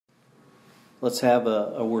Let's have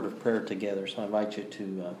a word of prayer together. So I invite you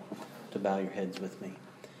to bow your heads with me.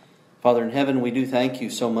 Father in heaven, we do thank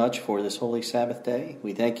you so much for this holy Sabbath day.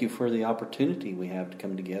 We thank you for the opportunity we have to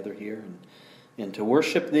come together here and to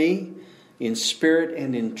worship thee in spirit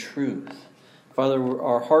and in truth. Father,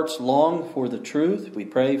 our hearts long for the truth. We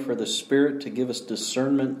pray for the Spirit to give us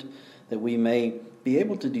discernment that we may be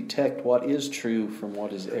able to detect what is true from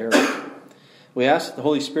what is error. We ask that the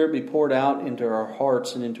Holy Spirit be poured out into our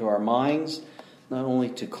hearts and into our minds, not only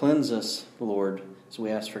to cleanse us, Lord, as we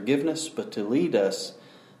ask forgiveness, but to lead us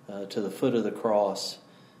to the foot of the cross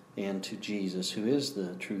and to Jesus, who is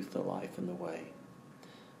the truth, the life, and the way.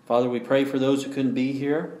 Father, we pray for those who couldn't be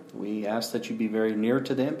here. We ask that you be very near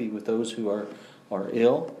to them, be with those who are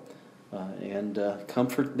ill, and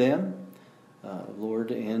comfort them,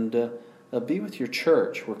 Lord, and be with your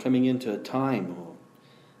church. We're coming into a time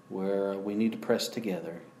where we need to press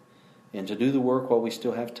together and to do the work while we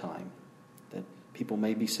still have time, that people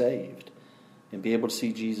may be saved and be able to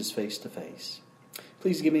see Jesus face to face.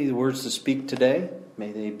 Please give me the words to speak today.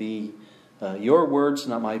 May they be your words,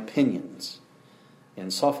 not my opinions,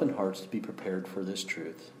 and soften hearts to be prepared for this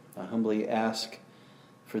truth. I humbly ask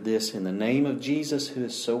for this in the name of Jesus, who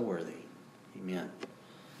is so worthy. Amen.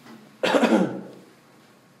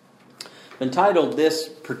 Entitled this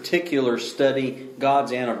particular study,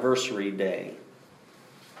 God's Anniversary Day.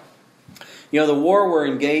 You know, the war we're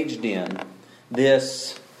engaged in,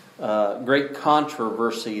 this great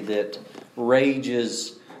controversy that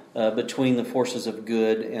rages between the forces of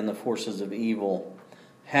good and the forces of evil,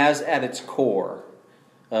 has at its core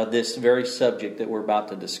this very subject that we're about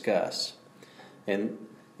to discuss. And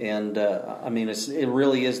I mean, it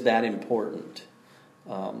really is that important.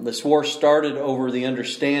 This war started over the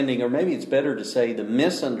understanding, or maybe it's better to say the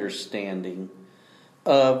misunderstanding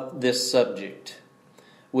of this subject,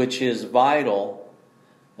 which is vital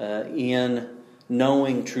in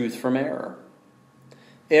knowing truth from error.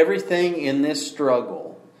 Everything in this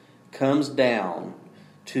struggle comes down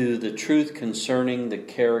to the truth concerning the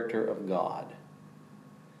character of God.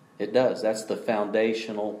 It does. That's the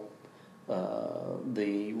foundational,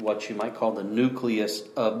 what you might call the nucleus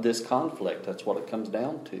of this conflict. That's what it comes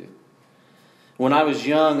down to. When I was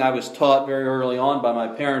young, I was taught very early on by my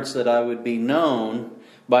parents that I would be known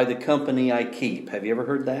by the company I keep. Have you ever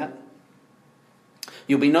heard that?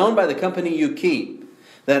 You'll be known by the company you keep.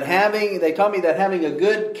 They taught me that having a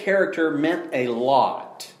good character meant a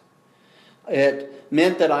lot. It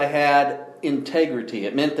meant that I had integrity.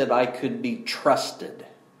 It meant that I could be trusted.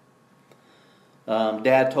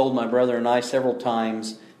 Dad told my brother and I several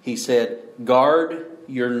times, he said, guard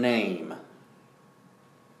your name.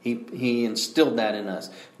 He instilled that in us.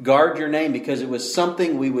 Guard your name, because it was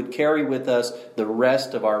something we would carry with us the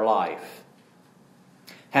rest of our life.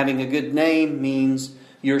 Having a good name means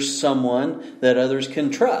you're someone that others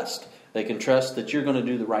can trust. They can trust that you're going to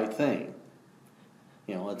do the right thing.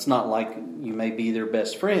 You know, it's not like you may be their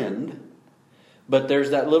best friend, but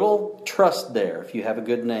there's that little trust there if you have a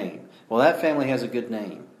good name. Well, that family has a good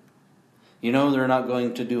name. You know they're not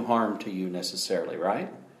going to do harm to you necessarily,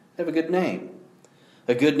 right? They have a good name.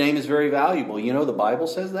 A good name is very valuable. You know the Bible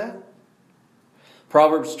says that?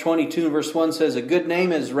 Proverbs 22 verse 1 says, a good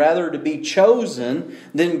name is rather to be chosen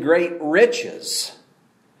than great riches.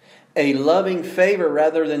 A loving favor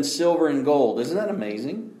rather than silver and gold. Isn't that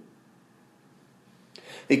amazing?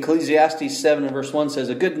 Ecclesiastes 7 and verse 1 says,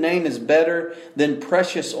 a good name is better than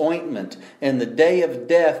precious ointment, and the day of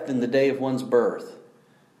death than the day of one's birth.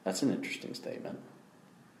 That's an interesting statement.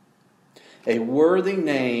 A worthy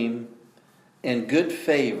name and good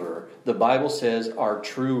favor, the Bible says, are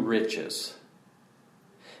true riches.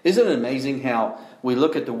 Isn't it amazing how we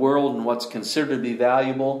look at the world and what's considered to be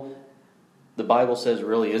valuable, the Bible says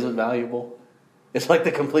really isn't valuable? It's like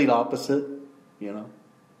the complete opposite, you know.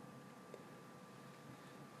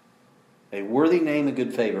 A worthy name and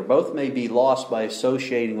good favor. Both may be lost by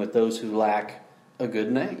associating with those who lack a good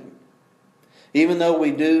name. Even though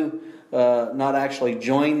we do not actually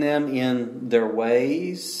join them in their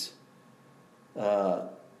ways,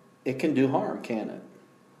 it can do harm, can it?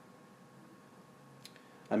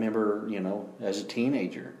 I remember, you know, as a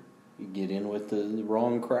teenager, you get in with the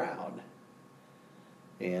wrong crowd.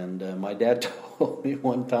 And my dad told me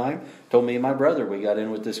one time, told me and my brother, we got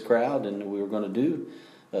in with this crowd and we were going to do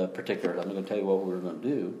particular. I'm going to tell you what we were going to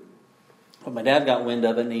do. But my dad got wind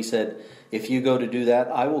of it and he said, if you go to do that,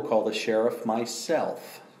 I will call the sheriff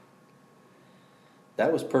myself.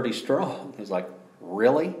 That was pretty strong. He's like,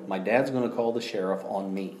 really? My dad's going to call the sheriff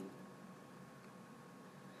on me.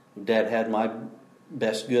 Dad had my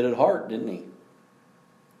best good at heart, didn't he?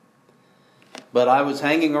 But I was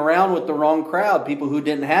hanging around with the wrong crowd, people who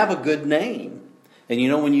didn't have a good name. And you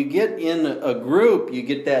know, when you get in a group, you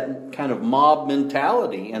get that kind of mob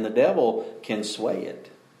mentality, and the devil can sway it.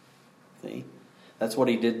 See? That's what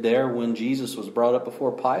he did there when Jesus was brought up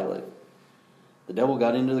before Pilate. The devil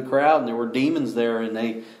got into the crowd, and there were demons there,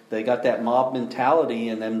 and they got that mob mentality,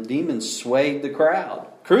 and them demons swayed the crowd.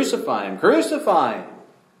 Crucify him! Crucify him!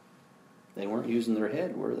 They weren't using their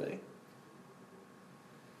head, were they?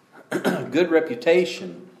 Good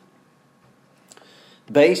reputation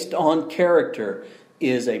based on character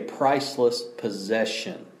is a priceless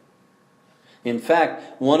possession. In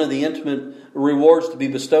fact, one of the intimate rewards to be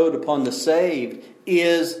bestowed upon the saved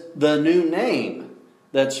is the new name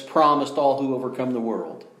that's promised all who overcome the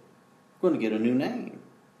world. We're going to get a new name.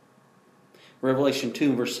 Revelation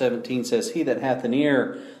 2 verse 17 says, "He that hath an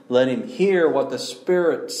ear, let him hear what the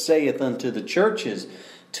Spirit saith unto the churches.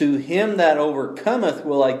 To him that overcometh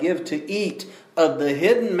will I give to eat of the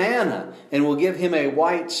hidden manna, and will give him a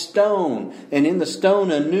white stone, and in the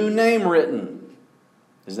stone a new name written."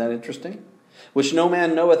 Is that interesting? "Which no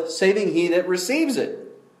man knoweth, saving he that receives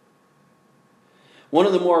it." One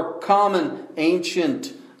of the more common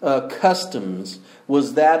ancient customs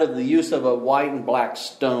was that of the use of a white and black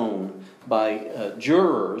stone by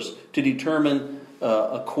jurors to determine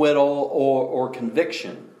acquittal or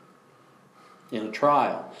conviction in a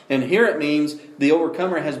trial. And here it means the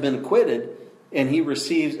overcomer has been acquitted and he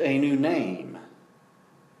receives a new name.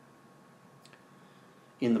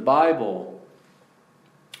 In the Bible,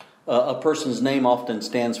 a person's name often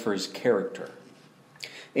stands for his character.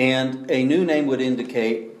 And a new name would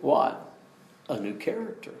indicate what? A new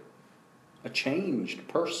character. A changed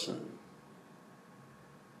person.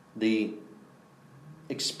 The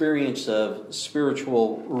experience of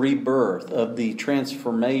spiritual rebirth, of the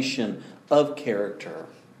transformation of character,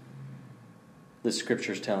 the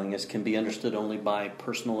Scripture is telling us, can be understood only by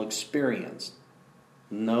personal experience.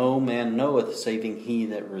 No man knoweth, saving he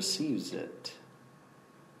that receives it.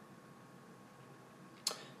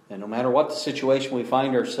 And no matter what the situation we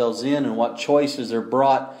find ourselves in and what choices are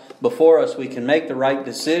brought before us, we can make the right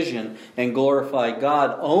decision and glorify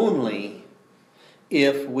God only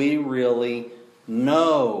if we really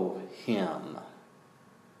know Him.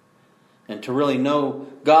 And to really know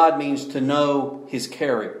God means to know His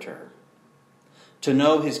character. To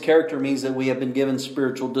know His character means that we have been given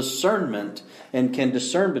spiritual discernment and can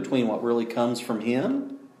discern between what really comes from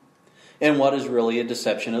Him and what is really a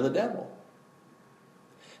deception of the devil.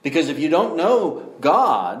 Because if you don't know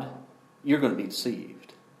God, you're going to be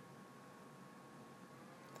deceived.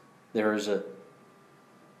 There is a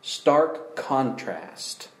stark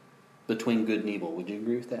contrast between good and evil. Would you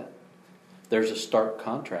agree with that? There's a stark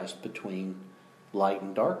contrast between light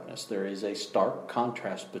and darkness. There is a stark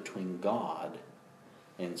contrast between God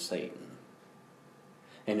and Satan.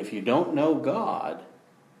 And if you don't know God,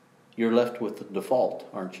 you're left with the default,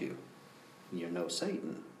 aren't you? You know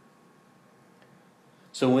Satan.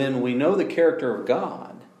 So when we know the character of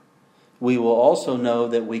God, we will also know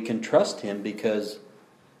that we can trust Him because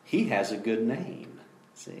He has a good name.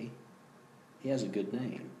 See? He has a good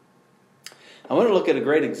name. I want to look at a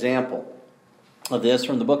great example of this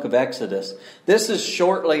from the book of Exodus. This is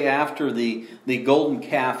shortly after the golden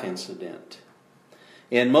calf incident.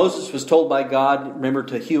 And Moses was told by God, remember,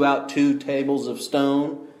 to hew out 2 tables of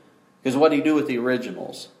stone. Because what did he do with the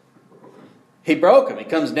originals? He broke them. He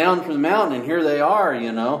comes down from the mountain and here they are,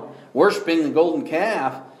 worshiping the golden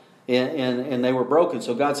calf. And they were broken.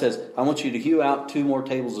 So God says, I want you to hew out 2 more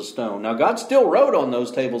tables of stone. Now God still wrote on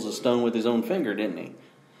those tables of stone with His own finger, didn't He?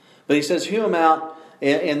 But He says, hew them out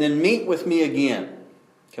and then meet with me again.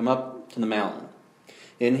 Come up to the mountain.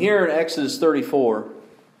 And here in Exodus 34,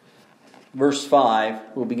 verse 5,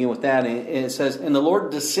 we'll begin with that. And it says, "And the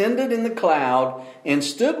Lord descended in the cloud and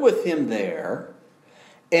stood with him there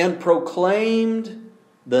and proclaimed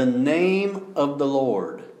the name of the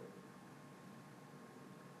Lord."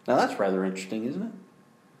 Now that's rather interesting, isn't it?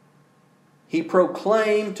 He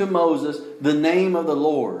proclaimed to Moses the name of the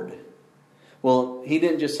Lord. Well, he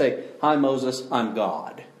didn't just say, "Hi Moses, I'm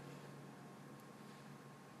God."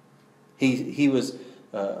 He was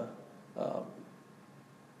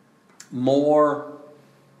more,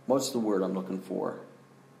 what's the word I'm looking for?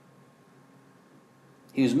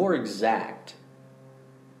 He was more exact.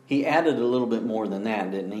 He added a little bit more than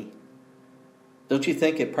that, didn't he? Don't you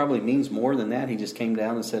think it probably means more than that? He just came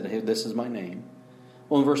down and said, "Hey, this is my name."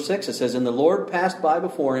 Well, in verse 6 it says, "And the Lord passed by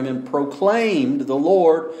before him and proclaimed the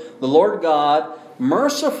Lord God,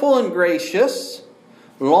 merciful and gracious,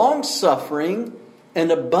 long-suffering,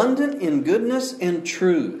 and abundant in goodness and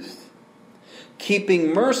truth,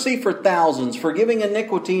 keeping mercy for thousands, forgiving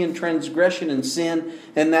iniquity and transgression and sin,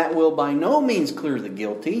 and that will by no means clear the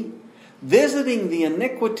guilty, visiting the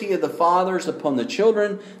iniquity of the fathers upon the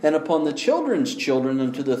children, and upon the children's children,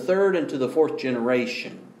 unto the third and to the fourth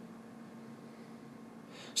generation.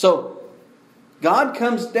 So, God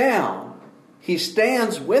comes down. He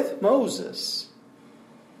stands with Moses,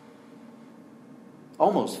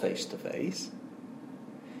 almost face to face.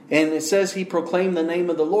 And it says he proclaimed the name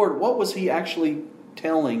of the Lord. What was he actually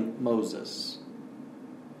telling Moses?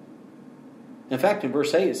 In fact, in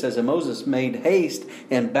verse 8 it says that Moses made haste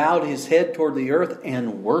and bowed his head toward the earth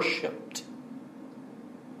and worshipped.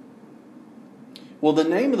 Well, the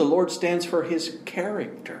name of the Lord stands for his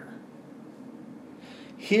character.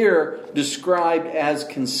 Here described as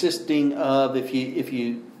consisting of, if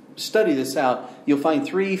you study this out, you'll find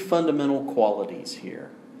three fundamental qualities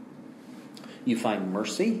here. You find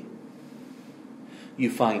mercy,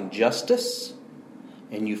 you find justice,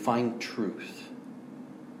 and you find truth.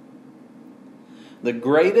 The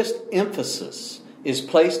greatest emphasis is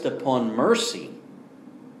placed upon mercy.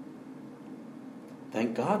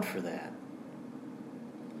 Thank God for that.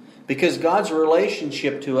 Because God's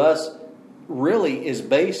relationship to us really is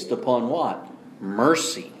based upon what?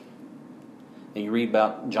 Mercy. And you read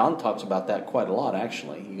about, John talks about that quite a lot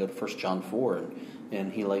actually. You go to 1 John 4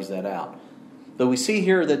 and he lays that out. But we see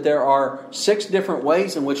here that there are 6 different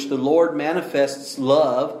ways in which the Lord manifests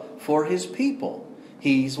love for his people.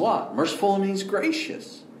 He's what? Merciful and he's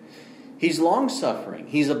gracious. He's long-suffering.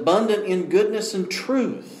 He's abundant in goodness and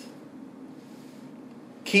truth.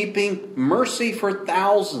 Keeping mercy for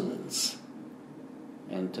thousands.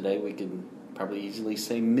 And today we could probably easily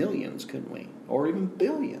say millions, couldn't we? Or even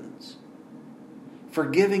billions.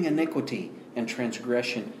 Forgiving iniquity and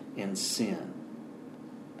transgression and sin.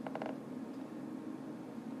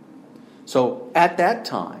 So at that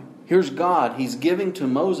time, here's God. He's giving to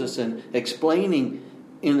Moses and explaining,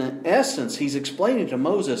 in essence, he's explaining to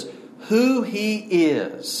Moses who he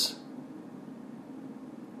is.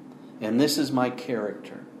 And this is my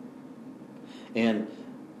character. And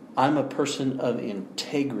I'm a person of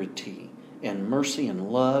integrity and mercy and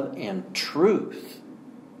love and truth.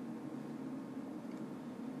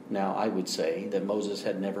 Now, I would say that Moses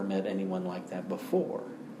had never met anyone like that before.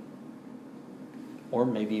 Or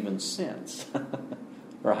maybe even since.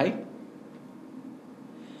 Right?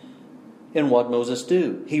 And what Moses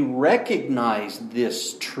do? He recognized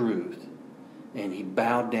this truth. And he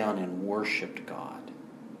bowed down and worshipped God.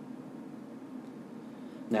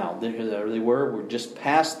 Now, there they were. We're just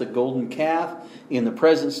past the golden calf. In the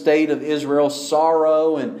present state of Israel's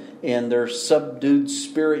sorrow and their subdued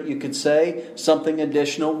spirit, you could say, something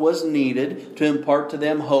additional was needed to impart to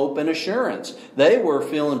them hope and assurance. They were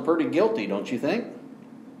feeling pretty guilty, don't you think?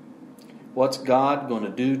 What's God going to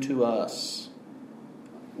do to us?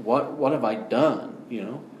 What have I done? You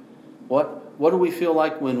know, what do we feel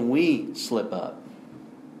like when we slip up?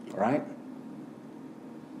 Right?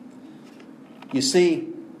 You see,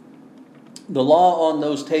 the law on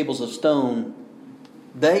those tables of stone,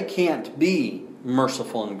 they can't be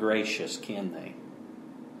merciful and gracious, can they?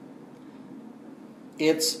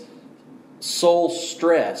 Its sole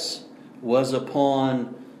stress was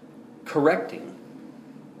upon correcting.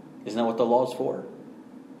 Isn't that what the law is for?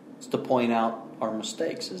 It's to point out our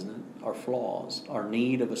mistakes, isn't it? Our flaws, our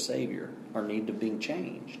need of a Savior, our need of being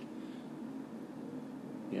changed.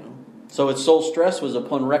 You know. So its sole stress was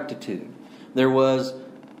upon rectitude. There was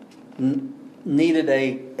needed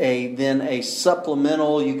a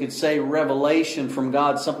supplemental, you could say, revelation from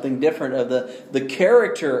God, something different of the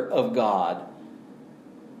character of God.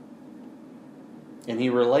 And he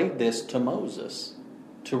relayed this to Moses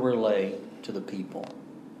to relay to the people.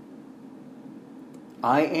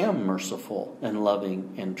 I am merciful and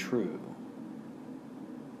loving and true.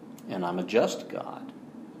 And I'm a just God.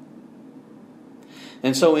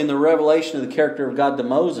 And so in the revelation of the character of God to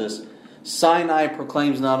Moses, Sinai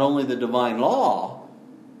proclaims not only the divine law,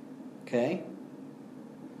 okay,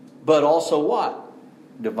 but also what?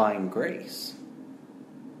 Divine grace.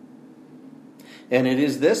 And it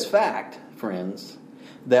is this fact, friends,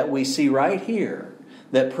 that we see right here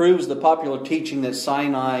that proves the popular teaching that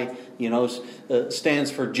Sinai, stands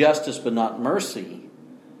for justice but not mercy,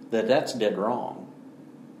 that's dead wrong.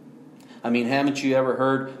 I mean, haven't you ever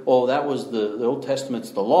heard, that was the Old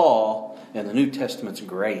Testament's the law and the New Testament's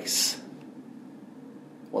grace?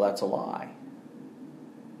 Well, that's a lie.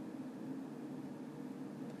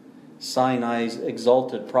 Sinai's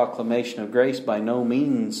exalted proclamation of grace by no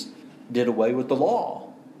means did away with the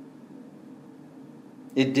law.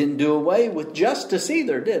 It didn't do away with justice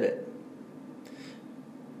either, did it?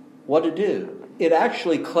 What did it do? it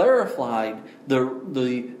actually clarified the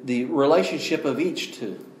relationship of each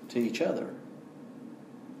to each other.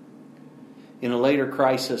 In a later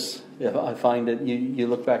crisis, if I find it, you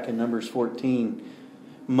look back in Numbers 14,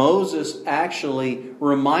 Moses actually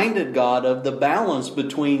reminded God of the balance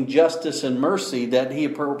between justice and mercy that he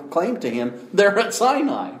proclaimed to him there at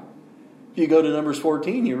Sinai. If you go to Numbers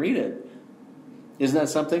 14, you read it. Isn't that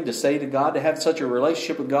something to say to God, to have such a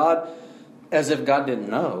relationship with God as if God didn't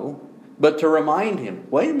know, but to remind him,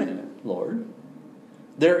 wait a minute, Lord,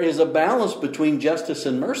 there is a balance between justice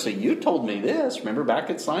and mercy. You told me this, remember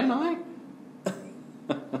back at Sinai?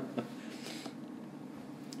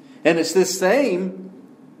 And it's this same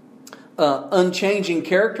unchanging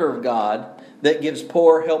character of God that gives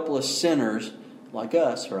poor, helpless sinners like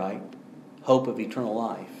us, right, hope of eternal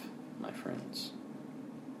life, my friends.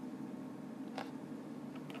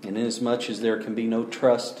 And inasmuch as there can be no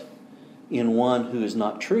trust in one who is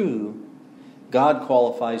not true, God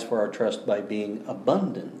qualifies for our trust by being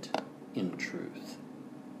abundant in truth.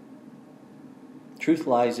 Truth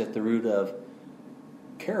lies at the root of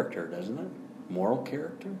character, doesn't it? Moral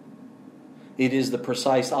character. It is the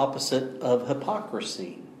precise opposite of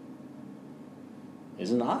hypocrisy.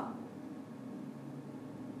 Is it not?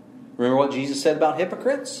 Remember what Jesus said about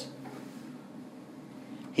hypocrites?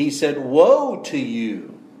 He said, woe to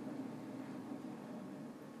you.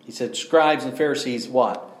 He said, scribes and Pharisees,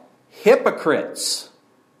 what? Hypocrites.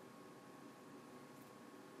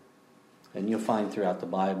 And you'll find throughout the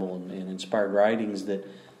Bible and inspired writings that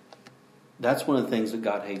that's one of the things that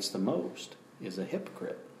God hates the most, is a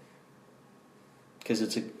hypocrite. Because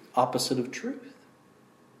it's the opposite of truth.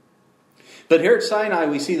 But here at Sinai,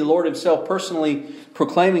 we see the Lord himself personally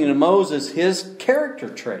proclaiming to Moses his character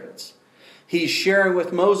traits. He's sharing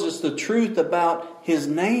with Moses the truth about his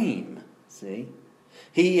name. See?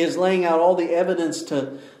 He is laying out all the evidence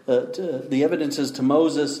the evidences to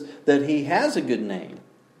Moses that he has a good name.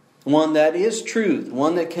 One that is truth.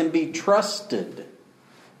 One that can be trusted.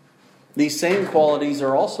 These same qualities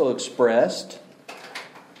are also expressed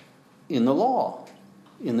in the law,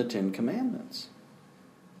 in the Ten Commandments.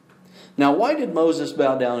 Now, why did Moses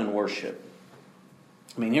bow down and worship?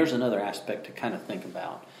 I mean, here's another aspect to kind of think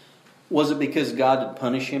about. Was it because God would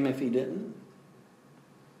punish him if he didn't?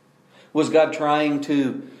 Was God trying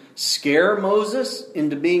to scare Moses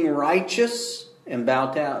into being righteous and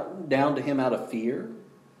bow down to him out of fear?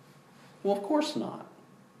 Well, of course not.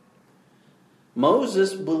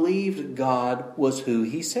 Moses believed God was who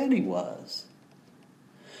he said he was.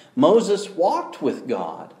 Moses walked with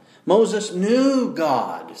God. Moses knew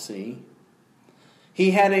God, see?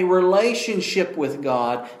 He had a relationship with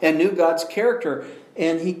God and knew God's character,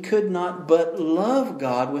 and he could not but love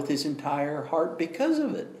God with his entire heart because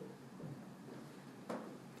of it.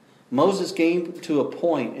 Moses came to a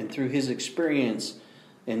point, and through his experience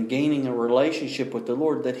and gaining a relationship with the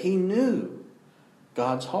Lord, that he knew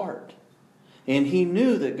God's heart. And he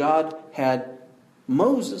knew that God had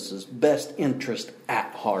Moses' best interest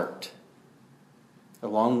at heart,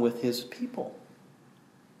 along with his people.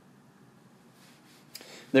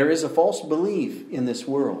 There is a false belief in this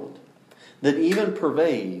world that even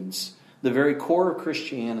pervades the very core of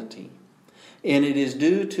Christianity. And it is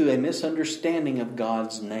due to a misunderstanding of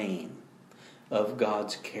God's name, of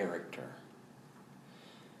God's character.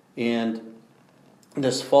 And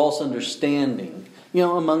this false understanding,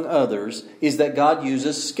 among others, is that God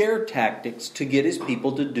uses scare tactics to get his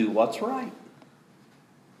people to do what's right.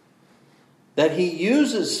 That he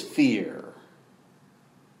uses fear.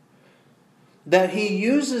 That he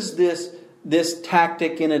uses this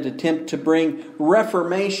tactic in an attempt to bring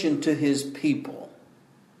reformation to his people.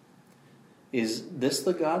 Is this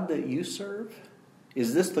the God that you serve?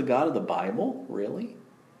 Is this the God of the Bible? Really?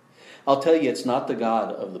 I'll tell you, it's not the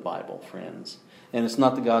God of the Bible, friends. And it's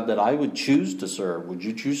not the God that I would choose to serve. Would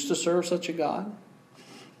you choose to serve such a God?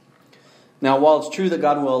 Now, while it's true that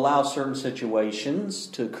God will allow certain situations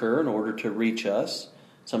to occur in order to reach us,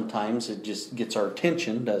 sometimes it just gets our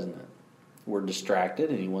attention, doesn't it? We're distracted,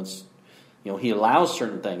 and he wants, he allows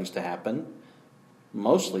certain things to happen,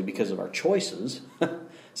 mostly because of our choices.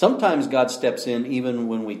 Sometimes God steps in even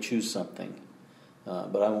when we choose something.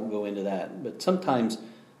 But I won't go into that. But sometimes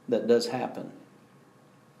that does happen.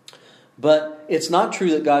 But it's not true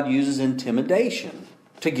that God uses intimidation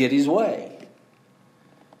to get his way.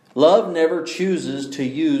 Love never chooses to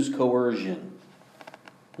use coercion.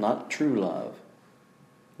 Not true love.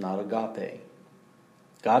 Not agape.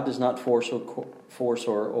 God does not force or coerce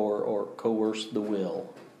the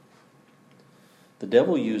will. The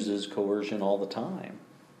devil uses coercion all the time.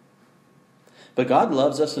 But God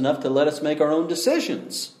loves us enough to let us make our own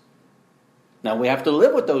decisions. Now we have to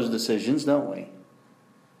live with those decisions, don't we?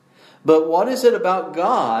 But what is it about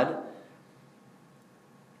God?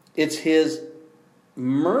 It's His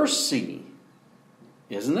mercy,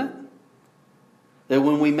 isn't it? That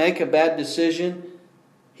when we make a bad decision,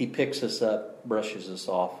 He picks us up, brushes us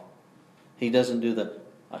off. He doesn't do the,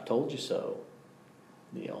 I told you so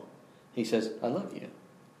deal. He says, I love you.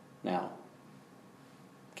 Now,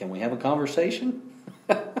 can we have a conversation?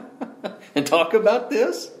 And talk about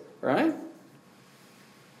this? Right?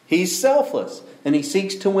 He's selfless. And He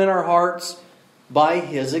seeks to win our hearts by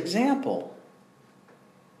His example.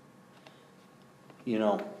 You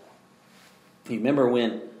know, you remember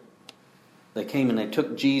when they came and they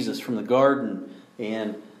took Jesus from the garden,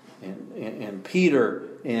 and Peter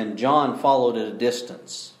and John followed at a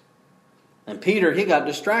distance. And Peter, he got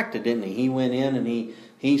distracted, didn't he? He went in and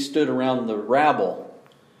he stood around the rabble.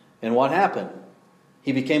 And what happened?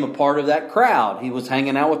 He became a part of that crowd. He was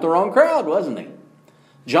hanging out with the wrong crowd, wasn't he?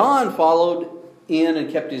 John followed in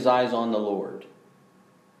and kept his eyes on the Lord.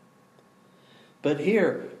 But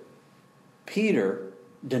here, Peter,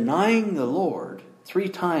 denying the Lord 3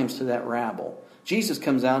 times to that rabble. Jesus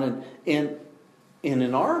comes out and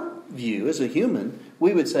in our view, as a human,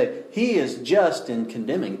 we would say, he is just in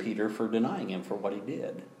condemning Peter for denying him for what he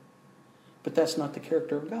did. But that's not the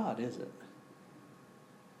character of God, is it?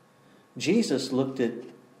 Jesus looked at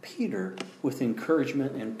Peter with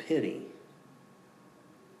encouragement and pity.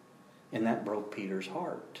 And that broke Peter's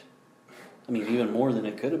heart. I mean, even more than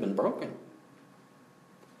it could have been broken.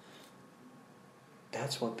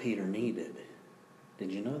 That's what Peter needed.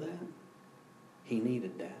 Did you know that? He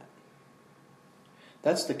needed that.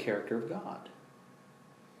 That's the character of God.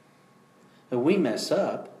 If we mess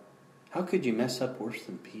up, how could you mess up worse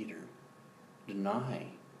than Peter? Deny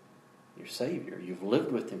your Savior. You've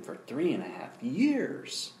lived with Him for 3.5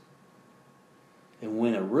 years. And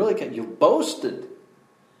when it really you've boasted.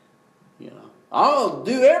 You know, I'll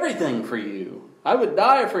do everything for you. I would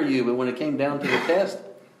die for you. But when it came down to the test,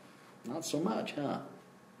 not so much, huh?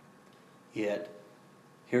 Yet,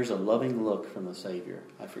 here's a loving look from the Savior.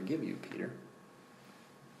 I forgive you, Peter.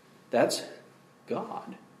 That's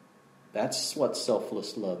God. That's what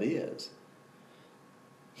selfless love is.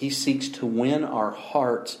 He seeks to win our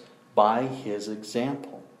hearts by His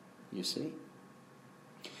example. You see?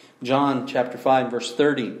 John chapter 5 verse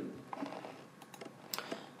 30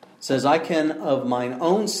 says, I can of mine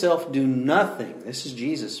own self do nothing. This is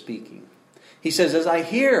Jesus speaking. He says, as I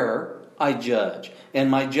hear, I judge,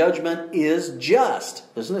 and my judgment is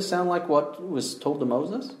just. Doesn't it sound like what was told to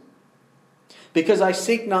Moses? Because I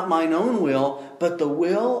seek not mine own will, but the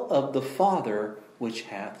will of the Father which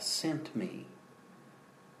hath sent me.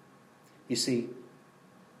 You see,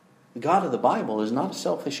 the God of the Bible is not a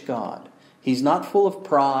selfish God. He's not full of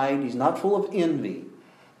pride. He's not full of envy.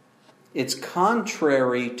 It's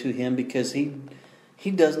contrary to Him because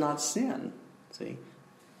He does not sin. See?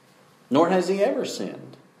 Nor has He ever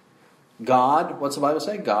sinned. God, what's the Bible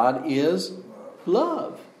say? God is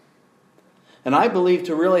love. And I believe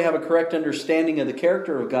to really have a correct understanding of the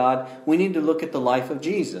character of God, we need to look at the life of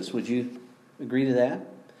Jesus. Would you agree to that?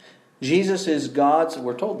 Jesus is God's,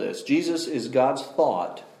 we're told this, Jesus is God's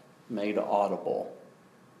thought made audible.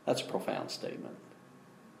 That's a profound statement.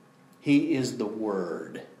 He is the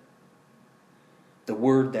Word. The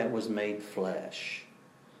Word that was made flesh.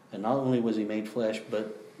 And not only was He made flesh,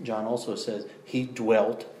 but John also says He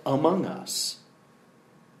dwelt among us.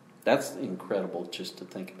 That's incredible just to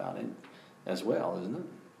think about it as well, isn't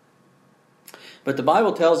it? But the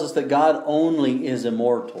Bible tells us that God only is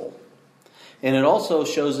immortal. And it also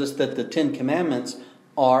shows us that the 10 Commandments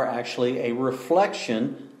are actually a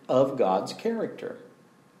reflection of God's character.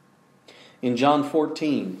 In John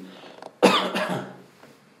 14,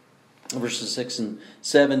 verses 6 and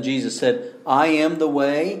 7, Jesus said, I am the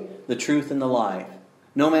way, the truth, and the life.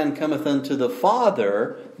 No man cometh unto the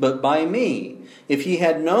Father but by me. If ye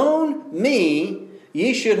had known me,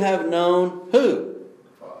 ye should have known who?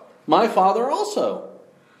 My Father also.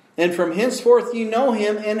 And from henceforth ye know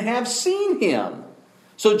Him and have seen Him.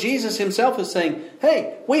 So Jesus Himself is saying,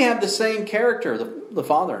 hey, we have the same character, the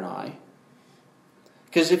Father and I.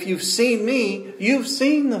 Because if you've seen me, you've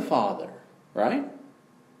seen the Father. Right?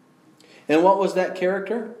 And what was that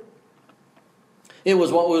character? It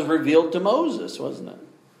was what was revealed to Moses, wasn't it?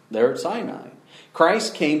 There at Sinai.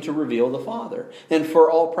 Christ came to reveal the Father. And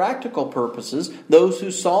for all practical purposes, those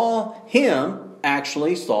who saw Him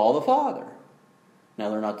actually saw the Father. Now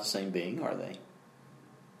they're not the same being, are they?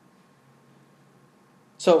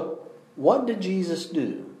 So, what did Jesus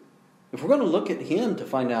do? If we're going to look at Him to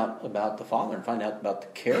find out about the Father and find out about the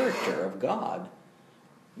character of God,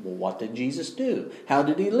 Well, what did Jesus do? How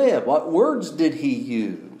did he live? What words did he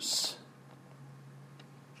use?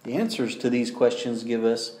 The answers to these questions give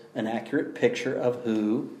us an accurate picture of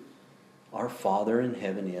who our Father in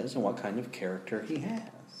heaven is and what kind of character he has.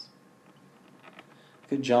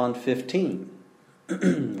 Look at John 15,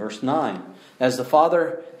 verse 9. As the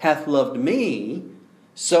Father hath loved me,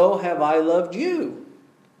 so have I loved you.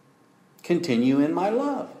 Continue in my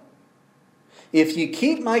love. If you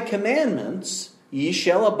keep my commandments, ye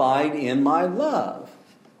shall abide in my love.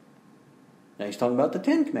 Now he's talking about the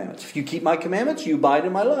 10 commandments. If you keep my commandments, you abide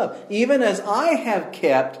in my love. Even as I have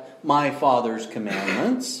kept my Father's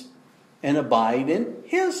commandments and abide in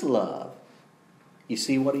his love. You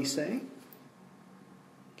see what he's saying?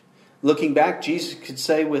 Looking back, Jesus could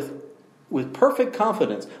say with perfect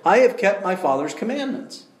confidence, I have kept my Father's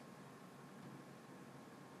commandments.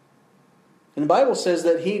 And the Bible says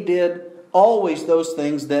that he did always those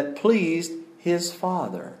things that pleased his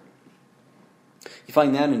Father. You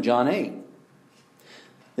find that in John 8.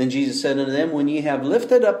 Then Jesus said unto them, When ye have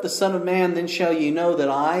lifted up the Son of Man, then shall ye know that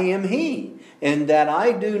I am he, and that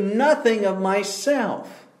I do nothing of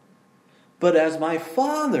myself, but as my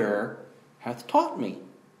Father hath taught me.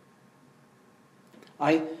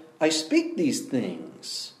 I speak these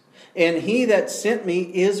things, and he that sent me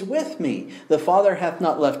is with me. The Father hath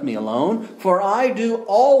not left me alone, for I do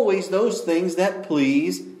always those things that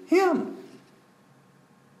please him.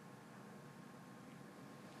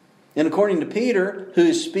 And according to Peter, who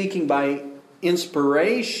is speaking by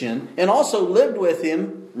inspiration and also lived with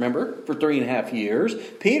him, remember, for 3.5 years,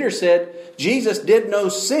 Peter said, Jesus did no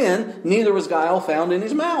sin, neither was guile found in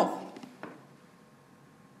his mouth.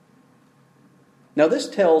 Now this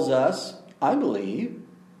tells us, I believe,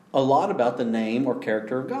 a lot about the name or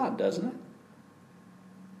character of God, doesn't it?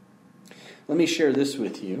 Let me share this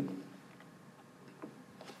with you.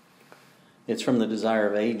 It's from the Desire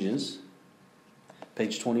of Ages,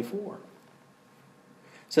 page 24. It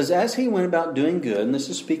says, as he went about doing good, and this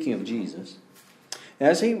is speaking of Jesus,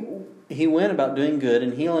 as he went about doing good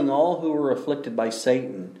and healing all who were afflicted by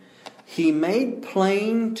Satan, he made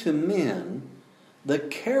plain to men the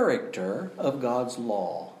character of God's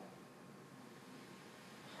law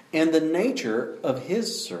and the nature of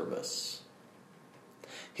his service.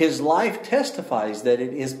 His life testifies that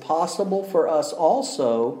it is possible for us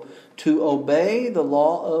also to obey the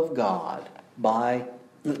law of God by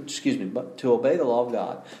his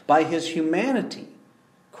humanity.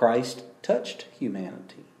 Christ touched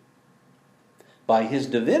humanity. By his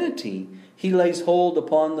divinity, he lays hold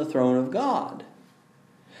upon the throne of God.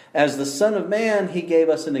 As the Son of Man, he gave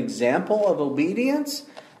us an example of obedience.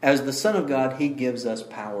 As the Son of God, he gives us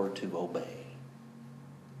power to obey.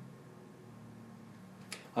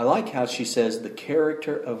 I like how she says the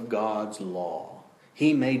character of God's law.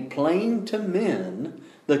 He made plain to men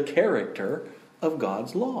the character of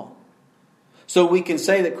God's law. So we can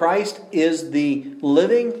say that Christ is the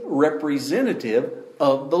living representative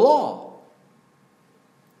of the law.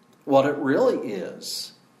 What it really is.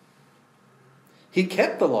 He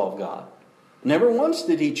kept the law of God. Never once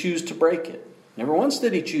did he choose to break it. Never once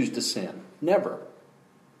did he choose to sin. Never.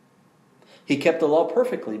 He kept the law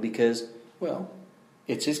perfectly because, well,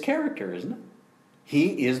 it's his character, isn't it?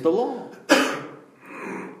 He is the law.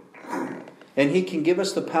 And he can give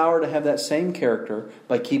us the power to have that same character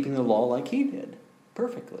by keeping the law like he did.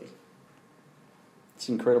 Perfectly. It's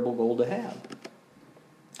an incredible goal to have.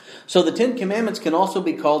 So the 10 Commandments can also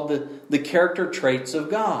be called the character traits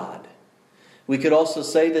of God. We could also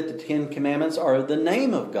say that the 10 Commandments are the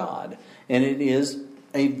name of God. And it is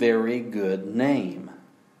a very good name.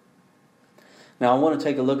 Now I want to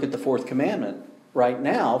take a look at the 4th commandment right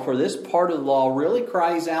now, for this part of the law really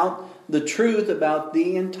cries out the truth about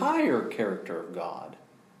the entire character of God.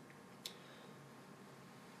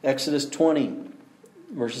 Exodus 20,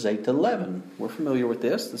 verses 8 to 11. We're familiar with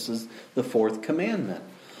this. This is the 4th commandment.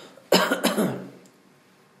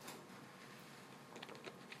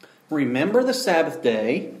 Remember the Sabbath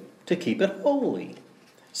day to keep it holy.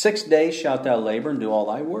 6 days shalt thou labor and do all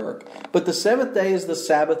thy work. But the 7th day is the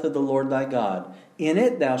Sabbath of the Lord thy God. In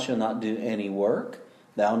it thou shalt not do any work,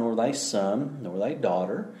 thou nor thy son, nor thy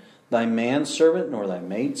daughter, thy manservant, nor thy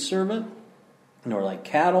maidservant, nor thy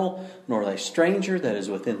cattle, nor thy stranger that is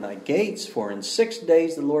within thy gates. For in 6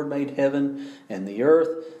 days the Lord made heaven and the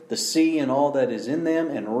earth, the sea, and all that is in them,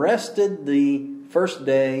 and rested the first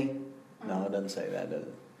day. No, it doesn't say that, does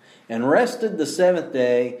it? And rested the 7th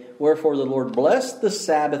day, wherefore the Lord blessed the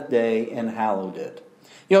Sabbath day and hallowed it.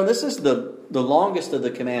 You know, this is the longest of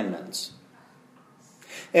the commandments.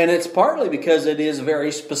 And it's partly because it is very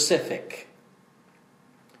specific.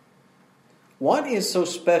 What is so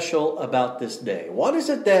special about this day? What is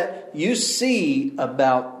it that you see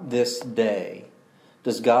about this day?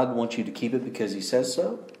 Does God want you to keep it because He says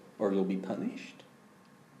so? Or you'll be punished?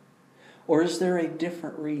 Or is there a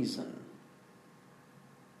different reason?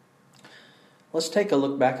 Let's take a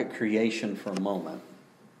look back at creation for a moment.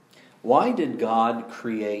 Why did God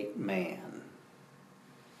create man?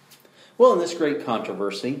 Well, in this great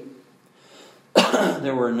controversy,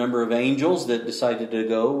 there were a number of angels that decided to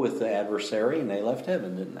go with the adversary, and they left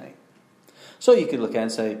heaven, didn't they? So you could look at it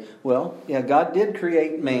and say, well, yeah, God did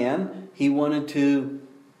create man. He wanted to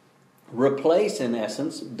replace, in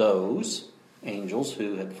essence, those angels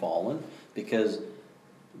who had fallen, because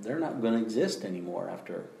they're not going to exist anymore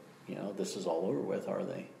after, this is all over with, are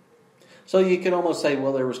they? So you could almost say,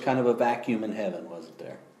 well, there was kind of a vacuum in heaven, wasn't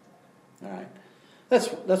there? All right.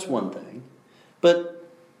 That's one thing. But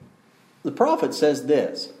the prophet says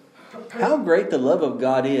this: how great the love of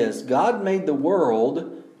God is. God made the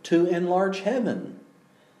world to enlarge heaven.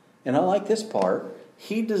 And I like this part.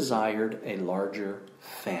 He desired a larger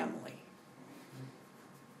family.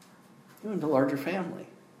 He wanted a larger family.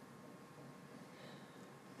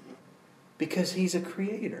 Because He's a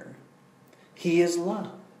creator. He is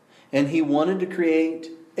love. And He wanted to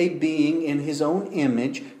create a being in His own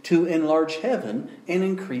image to enlarge heaven and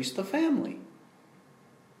increase the family.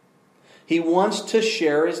 He wants to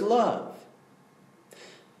share His love.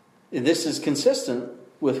 This is consistent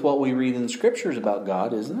with what we read in the Scriptures about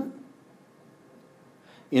God, isn't it?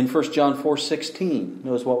 In 1 John 4:16,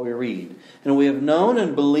 notice what we read. And we have known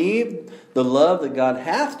and believed the love that God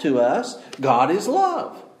hath to us. God is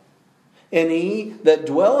love. And he that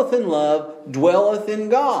dwelleth in love dwelleth in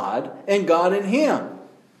God, and God in him.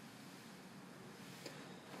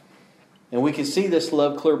 And we can see this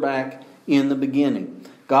love clear back in the beginning.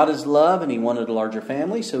 God is love, and He wanted a larger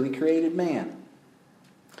family, so He created man.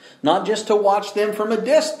 Not just to watch them from a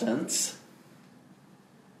distance.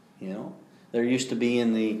 There used to be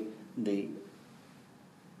in the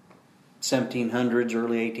 1700s,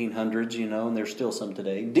 early 1800s, and there's still some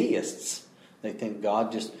today, deists. They think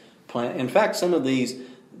God just in fact, some of these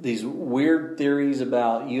weird theories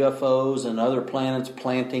about UFOs and other planets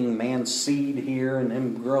planting man's seed here and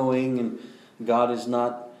him growing, and God is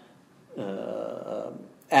not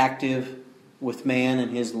active with man in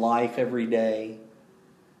his life every day.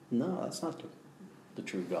 No, that's not the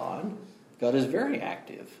true God. God is very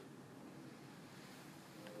active.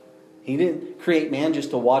 He didn't create man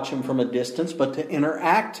just to watch him from a distance, but to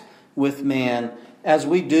interact with man. As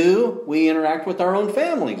we do, we interact with our own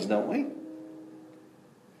families, don't we?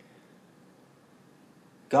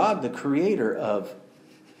 God, the creator of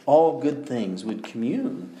all good things, would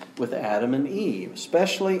commune with Adam and Eve,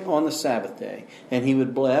 especially on the Sabbath day. And He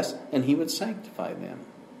would bless and He would sanctify them.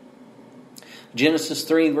 Genesis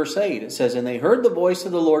 3 and verse 8, it says, and they heard the voice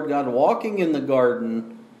of the Lord God walking in the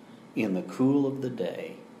garden in the cool of the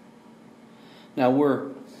day. Now we're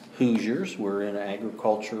Hoosiers. We're in an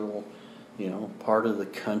agricultural part of the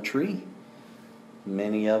country.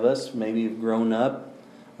 Many of us maybe have grown up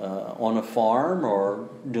on a farm or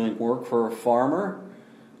doing work for a farmer.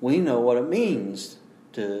 We know what it means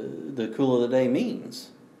to the cool of the day means.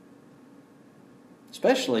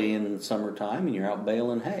 Especially in summertime and you're out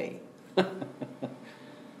baling hay.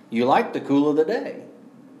 You like the cool of the day.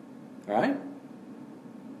 Right?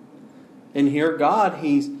 And here God,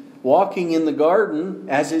 He's walking in the garden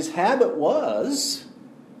as His habit was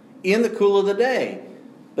in the cool of the day.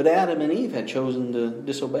 But Adam and Eve had chosen to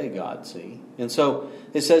disobey God, see? And so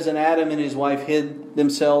it says, and Adam and his wife hid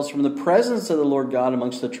themselves from the presence of the Lord God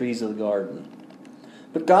amongst the trees of the garden.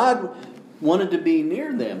 But God wanted to be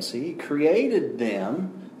near them, see? He created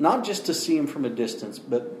them, not just to see Him from a distance,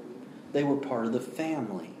 but they were part of the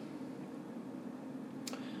family.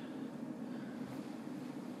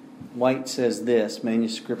 White says this,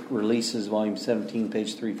 Manuscript Releases, Volume 17,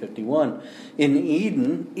 page 351. In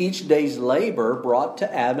Eden, each day's labor brought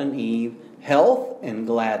to Adam and Eve health and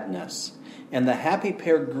gladness, and the happy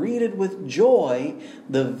pair greeted with joy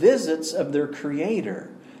the visits of their Creator,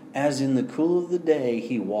 as in the cool of the day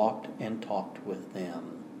He walked and talked with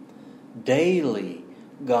them. Daily,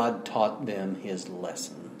 God taught them His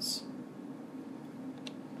lessons.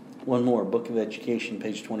 One more, Book of Education,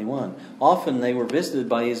 page 21. Often they were visited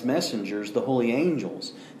by His messengers, the holy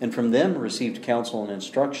angels, and from them received counsel and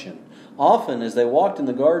instruction. Often, as they walked in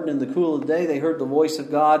the garden in the cool of the day, they heard the voice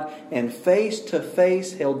of God, and face to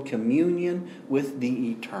face held communion with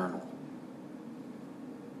the eternal.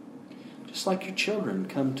 Just like your children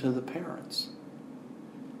come to the parents.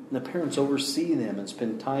 And the parents oversee them and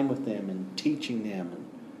spend time with them and teaching them and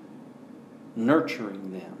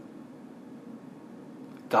nurturing them.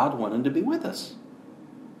 God wanted to be with us.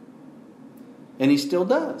 And He still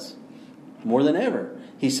does, more than ever.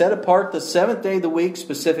 He set apart the seventh day of the week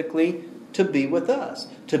specifically to be with us,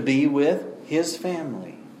 to be with His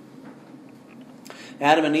family.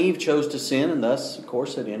 Adam and Eve chose to sin, and thus, of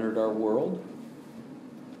course, it entered our world.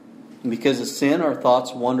 And because of sin, our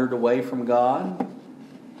thoughts wandered away from God.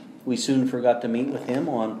 We soon forgot to meet with Him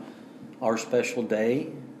on our special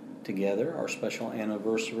day together, our special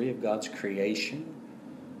anniversary of God's creation.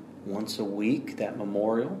 Once a week, that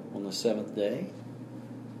memorial on the seventh day.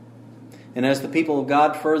 And as the people of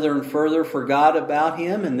God further and further forgot about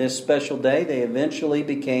Him in this special day, they eventually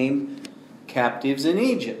became captives in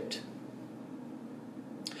Egypt.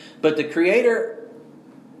 But the Creator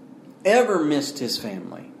ever missed His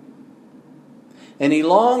family. And He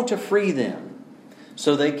longed to free them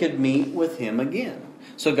so they could meet with Him again.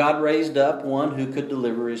 So God raised up one who could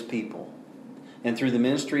deliver His people. And through the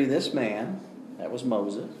ministry of this man, that was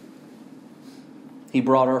Moses, He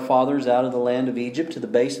brought our fathers out of the land of Egypt to the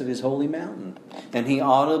base of His holy mountain. And He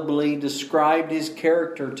audibly described His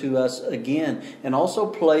character to us again, and also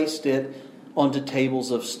placed it onto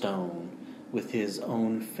tables of stone with His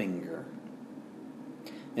own finger.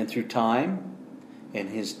 And through time and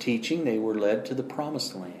His teaching, they were led to the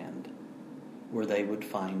promised land, where they would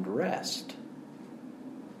find rest.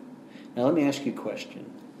 Now let me ask you a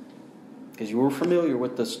question, because you were familiar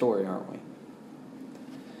with the story, aren't we?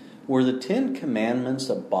 Were the 10 Commandments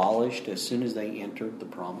abolished as soon as they entered the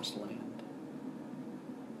promised land?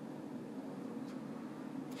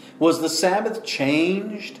 Was the Sabbath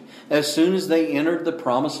changed as soon as they entered the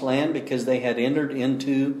promised land because they had entered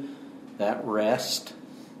into that rest?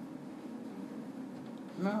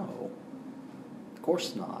 No, of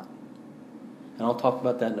course not. And I'll talk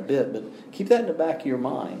about that in a bit, but keep that in the back of your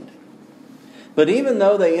mind. But even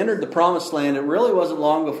though they entered the promised land, it really wasn't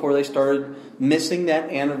long before they started missing that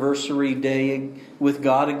anniversary day with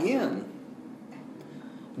God again.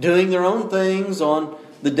 Doing their own things on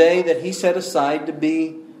the day that He set aside to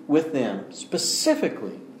be with them,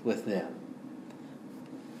 specifically with them.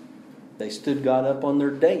 They stood God up on their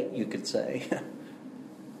date, you could say.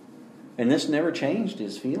 And this never changed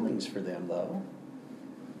His feelings for them, though.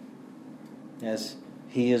 As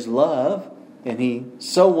He is love, and He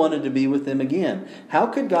so wanted to be with them again. How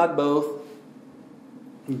could God both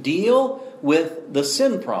deal with the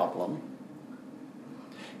sin problem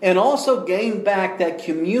and also gain back that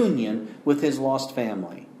communion with His lost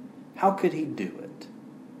family? How could He do it?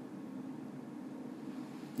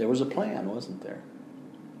 There was a plan, wasn't there?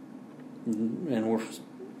 And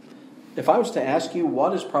if I was to ask you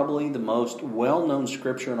what is probably the most well-known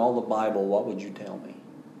scripture in all the Bible, what would you tell me?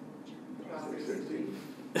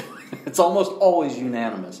 It's almost always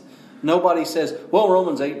unanimous. Nobody says, well,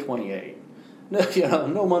 Romans 8:28.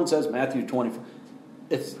 No one says Matthew 24.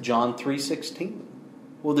 It's John 3:16.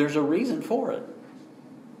 Well, there's a reason for it.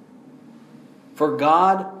 For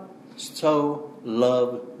God so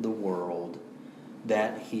loved the world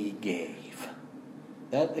that He gave.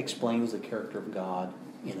 That explains the character of God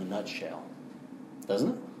in a nutshell, doesn't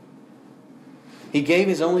it? He gave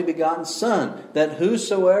His only begotten Son, that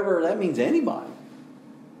whosoever, that means anybody,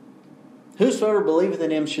 whosoever believeth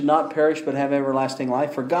in Him should not perish but have everlasting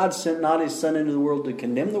life. For God sent not His Son into the world to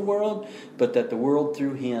condemn the world, but that the world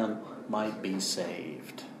through Him might be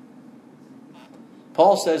saved.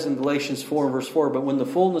 Paul says in Galatians 4 verse 4, but when the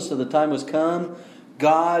fullness of the time was come,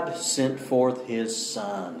 God sent forth His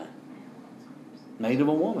Son, made of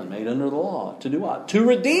a woman, made under the law. To do what? To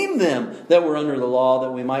redeem them that were under the law,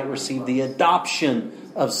 that we might receive the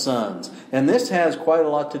adoption of sons. And this has quite a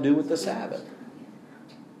lot to do with the Sabbath.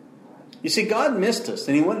 You see, God missed us,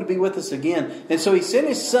 and He wanted to be with us again. And so He sent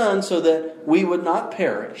His Son so that we would not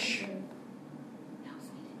perish.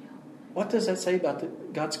 What does that say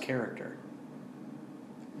about God's character?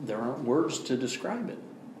 There aren't words to describe it,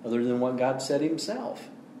 other than what God said Himself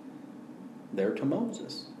there to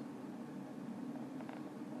Moses.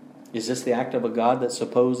 Is this the act of a God that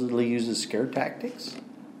supposedly uses scare tactics?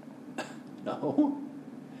 No.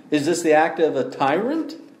 Is this the act of a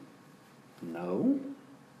tyrant? No.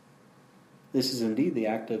 This is indeed the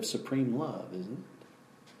act of supreme love, isn't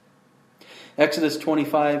it? Exodus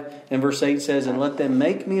 25 and verse 8 says, and let them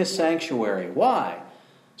make me a sanctuary. Why?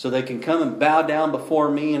 So they can come and bow down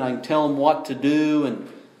before me, and I can tell them what to do,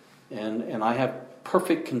 and I have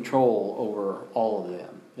perfect control over all of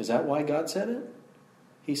them. Is that why God said it?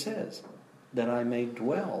 He says, that I may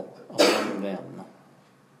dwell among them.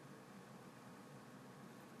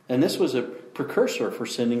 And this was a precursor for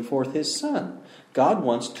sending forth His Son. God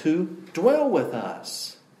wants to dwell with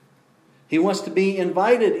us. He wants to be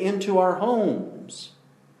invited into our homes.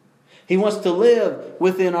 He wants to live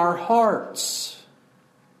within our hearts.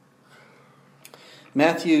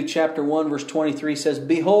 Matthew chapter 1 verse 23 says,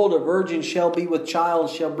 "Behold, a virgin shall be with child,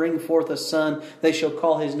 shall bring forth a son. They shall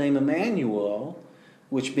call his name Emmanuel,"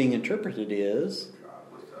 which being interpreted is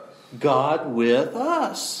God with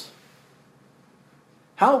us.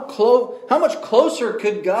 How much closer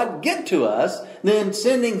could God get to us than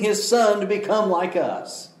sending His Son to become like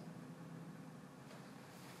us?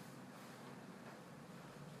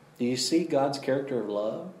 Do you see God's character of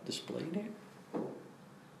love displayed here?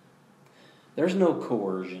 There's no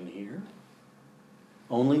coercion here.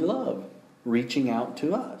 Only love reaching out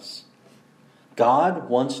to us. God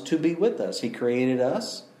wants to be with us. He created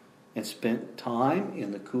us and spent time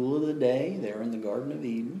in the cool of the day there in the Garden of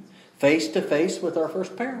Eden, face to face with our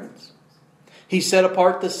first parents. He set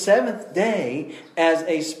apart the seventh day as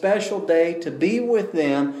a special day to be with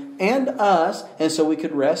them and us, and so we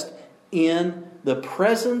could rest in the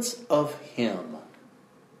presence of Him.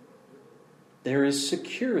 There is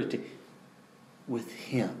security with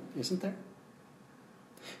Him, isn't there?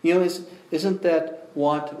 You know, isn't that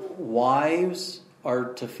what wives are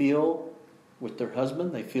to feel with their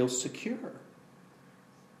husband? They feel secure.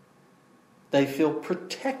 They feel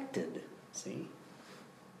protected. See?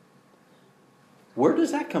 Where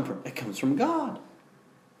does that come from? It comes from God.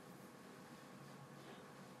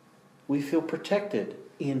 We feel protected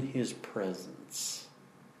in His presence.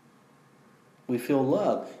 We feel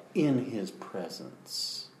love in His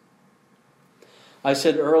presence. I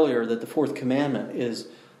said earlier that the fourth commandment is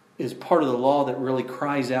part of the law that really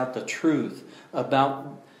cries out the truth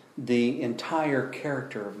about the entire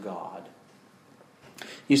character of God.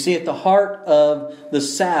 You see, at the heart of the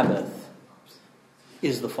Sabbath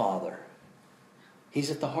is the Father.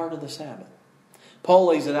 He's at the heart of the Sabbath. Paul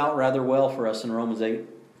lays it out rather well for us in Romans 8,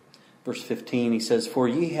 verse 15. He says, "For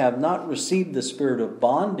ye have not received the spirit of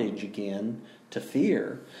bondage again to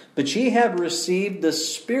fear, but ye have received the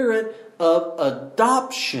spirit of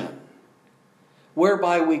adoption,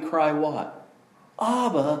 whereby we cry," what?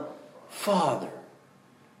 "Abba, Father."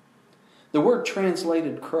 The word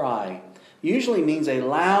translated cry usually means a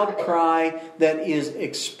loud cry that is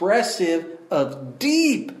expressive of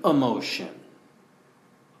deep emotion.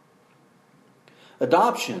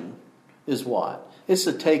 Adoption is what? It's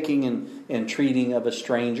the taking and treating of a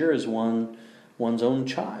stranger as one's own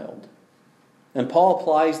child. And Paul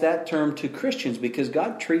applies that term to Christians because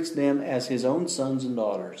God treats them as His own sons and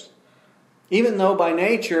daughters. Even though by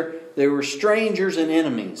nature they were strangers and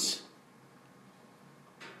enemies.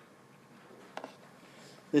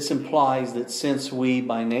 This implies that since we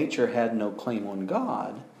by nature had no claim on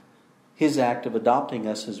God, His act of adopting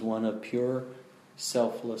us is one of pure,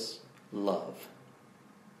 selfless love.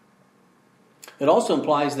 It also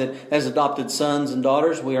implies that as adopted sons and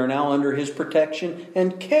daughters, we are now under His protection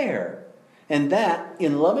and care. And that,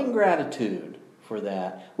 in loving gratitude for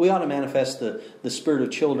that, we ought to manifest the spirit of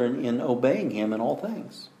children in obeying Him in all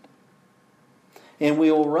things. And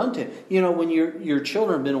we will run to Him. You know, when your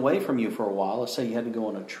children have been away from you for a while, let's say you had to go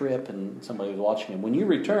on a trip and somebody was watching them. When you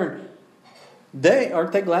return,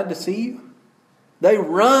 aren't they glad to see you? They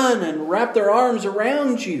run and wrap their arms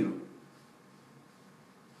around you.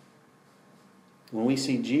 When we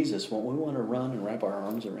see Jesus, won't we want to run and wrap our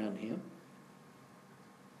arms around Him?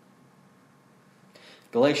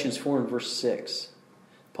 Galatians 4 and verse 6.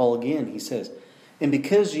 Paul again, he says, "And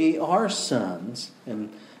because ye are sons,"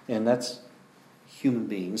 and that's human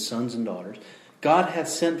beings, sons and daughters, "God hath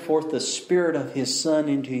sent forth the Spirit of His Son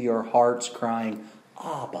into your hearts, crying,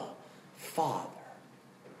 Abba, Father."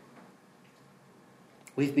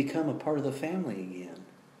 We've become a part of the family again.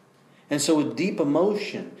 And so with deep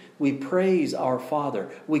emotion, we praise our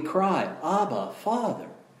Father. We cry, Abba, Father.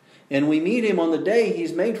 And we meet Him on the day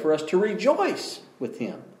He's made for us to rejoice with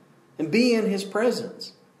Him and be in His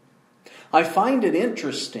presence. I find it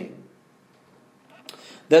interesting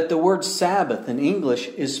that the word Sabbath in English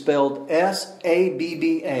is spelled S-A-B-B-A-T-H.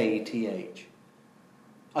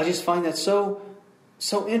 I just find that so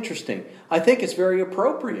interesting. I think it's very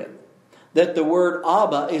appropriate that the word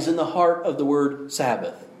Abba is in the heart of the word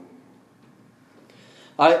Sabbath.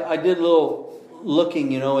 I did a little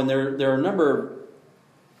looking, and there are a number of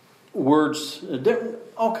words,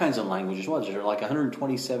 all kinds of languages. What is there, like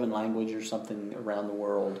 127 languages or something around the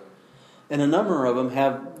world? And a number of them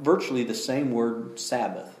have virtually the same word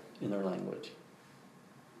Sabbath in their language.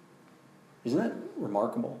 Isn't that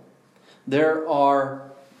remarkable? There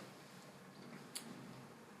are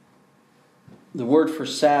the word for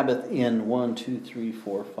Sabbath in 1, 2, 3,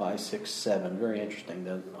 4, 5, 6, 7. Very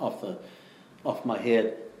interesting. Off my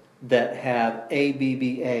head, that have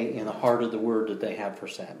A-B-B-A in the heart of the word that they have for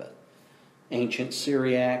Sabbath. Ancient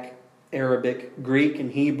Syriac, Arabic, Greek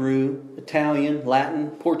and Hebrew, Italian,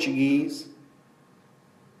 Latin, Portuguese,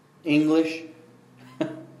 English.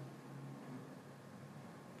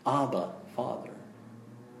 Abba, Father.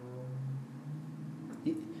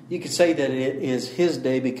 You could say that it is His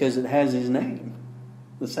day because it has His name.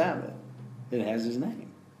 The Sabbath. It has His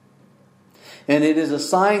name. And it is a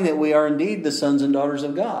sign that we are indeed the sons and daughters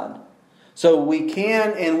of God. So we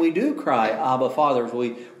can and we do cry, Abba, Father.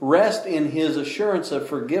 We rest in His assurance of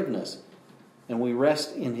forgiveness. And we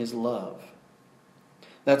rest in His love.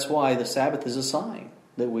 That's why the Sabbath is a sign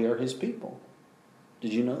that we are His people.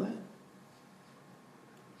 Did you know that?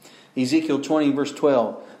 Ezekiel 20 verse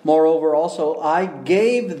 12. Moreover also I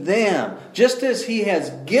gave them, just as He has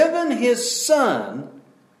given His Son,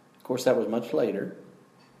 of course that was much later,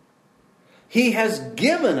 He has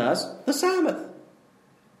given us the Sabbath.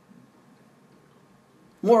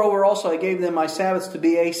 Moreover also I gave them my Sabbaths to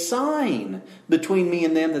be a sign between me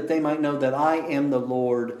and them, that they might know that I am the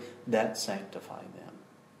Lord that sanctify them.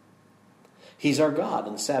 He's our God,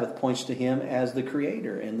 and the Sabbath points to Him as the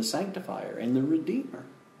Creator and the Sanctifier and the Redeemer.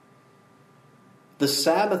 The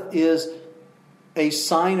Sabbath is a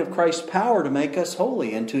sign of Christ's power to make us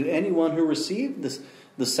holy. And to anyone who received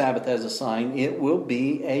the Sabbath as a sign, it will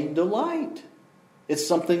be a delight. It's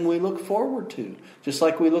something we look forward to. Just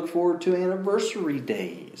like we look forward to anniversary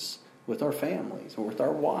days with our families or with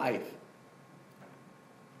our wife.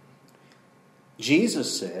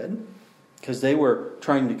 Jesus said, because they were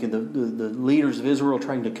trying to, the leaders of Israel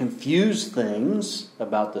trying to confuse things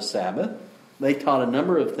about the Sabbath. They taught a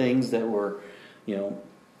number of things that were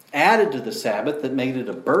added to the Sabbath that made it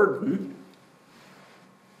a burden.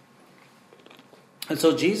 And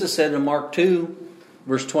so Jesus said in Mark 2,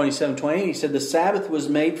 verse 27-28, He said, the Sabbath was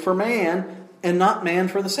made for man, and not man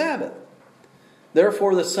for the Sabbath.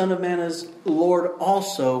 Therefore the Son of Man is Lord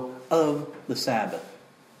also of the Sabbath.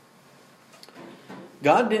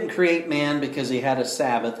 God didn't create man because He had a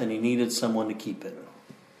Sabbath and He needed someone to keep it.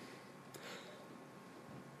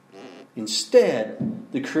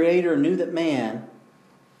 Instead, the Creator knew that man,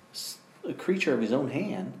 a creature of his own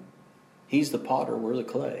hand, He's the potter, we're the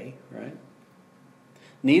clay, right?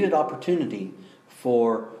 Needed opportunity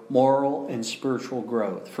for moral and spiritual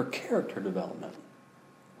growth, for character development.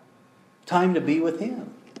 Time to be with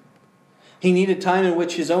Him. He needed time in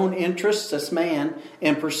which his own interests as man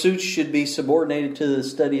and pursuits should be subordinated to the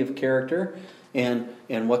study of character and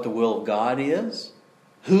what the will of God is,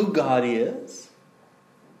 who God is,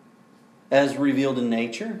 as revealed in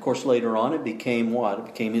nature. Of course, later on it became what? It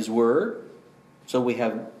became His Word. So we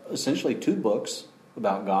have essentially two books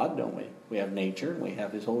about God, don't we? We have nature and we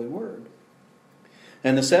have His holy Word.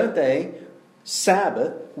 And the seventh day,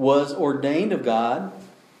 Sabbath, was ordained of God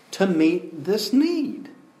to meet this need.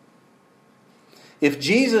 If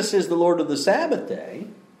Jesus is the Lord of the Sabbath day,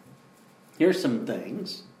 here's some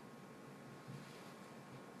things.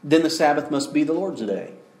 Then the Sabbath must be the Lord's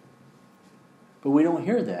day. But we don't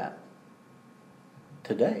hear that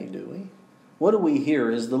today, do we? What do we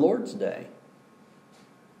hear is the Lord's day?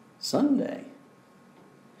 Sunday.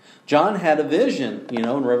 John had a vision, in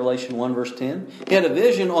Revelation 1 verse 10. He had a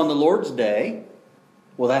vision on the Lord's day.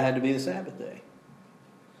 Well, that had to be the Sabbath day.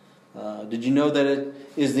 Did you know that it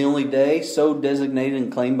is the only day so designated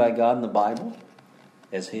and claimed by God in the Bible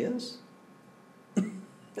as His?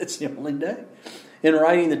 It's the only day. In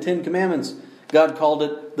writing the Ten Commandments, God called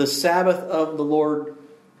it the Sabbath of the Lord.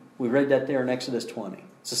 We read that there in Exodus 20.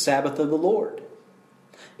 It's the Sabbath of the Lord.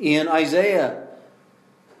 In Isaiah,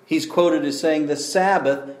 He's quoted as saying, the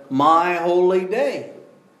Sabbath, my holy day.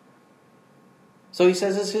 So He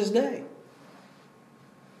says it's His day.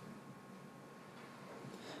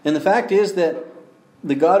 And the fact is that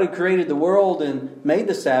the God who created the world and made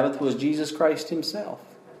the Sabbath was Jesus Christ Himself.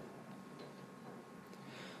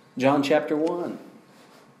 John chapter 1.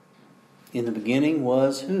 In the beginning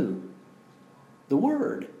was who? The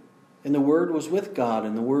Word. And the Word was with God,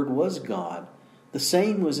 and the Word was God. The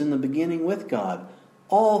same was in the beginning with God.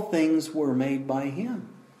 All things were made by Him.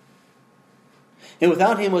 And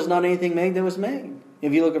without Him was not anything made that was made.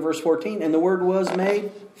 If you look at verse 14, and the Word was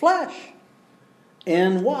made flesh.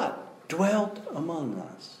 And what? Dwelt among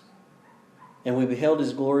us. And we beheld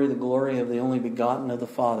His glory, the glory of the only begotten of the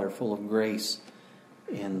Father, full of grace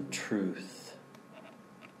and truth.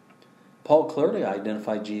 Paul clearly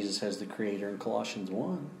identified Jesus as the Creator in Colossians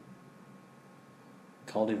 1.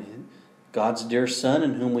 He called Him God's dear Son,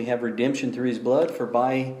 in whom we have redemption through His blood, for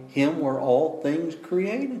by Him were all things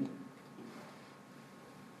created.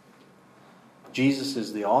 Jesus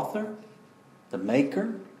is the author, the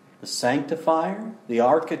maker, the sanctifier, the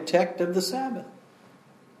architect of the Sabbath.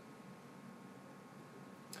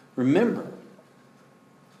 Remember,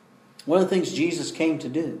 One of the things Jesus came to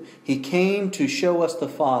do, He came to show us the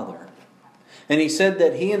Father. And He said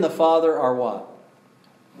that He and the Father are what?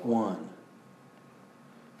 One.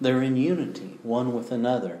 They're in unity, one with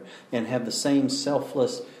another, and have the same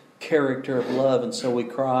selfless character of love. And so we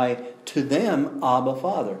cry to them, Abba,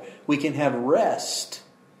 Father. We can have rest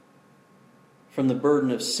from the burden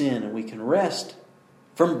of sin, and we can rest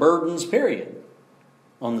from burdens, period,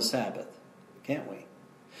 on the Sabbath, can't we?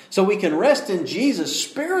 So we can rest in Jesus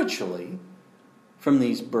spiritually from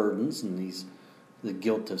these burdens and the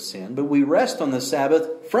guilt of sin, but we rest on the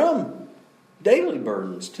Sabbath from daily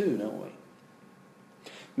burdens too, don't we?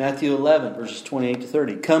 Matthew 11, verses 28 to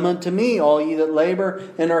 30. Come unto me, all ye that labor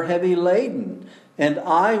and are heavy laden, and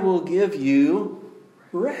I will give you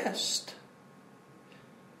rest.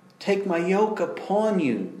 Take my yoke upon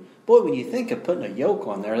you. Boy, when you think of putting a yoke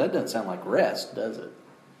on there, that doesn't sound like rest, does it?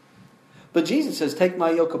 But Jesus says, take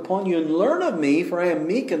my yoke upon you and learn of me, for I am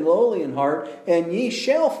meek and lowly in heart, and ye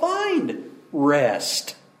shall find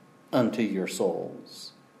rest unto your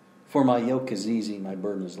souls. For my yoke is easy, my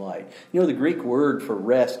burden is light. You know, the Greek word for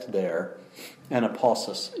rest there,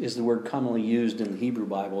 anapausis, is the word commonly used in the Hebrew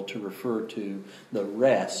Bible to refer to the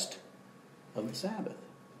rest of the Sabbath.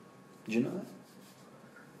 Did you know that?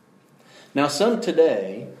 Now, some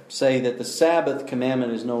today say that the Sabbath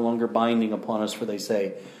commandment is no longer binding upon us, for they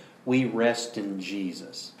say, we rest in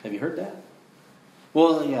Jesus. Have you heard that?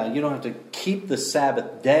 Well, yeah, you don't have to keep the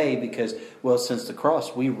Sabbath day because, well, since the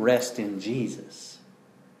cross, we rest in Jesus.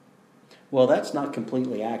 Well, that's not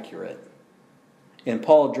completely accurate. And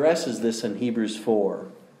Paul addresses this in Hebrews 4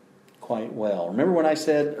 quite well. Remember when I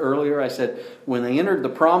said earlier, when they entered the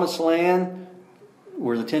promised land,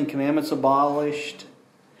 were the Ten Commandments abolished?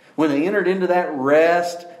 When they entered into that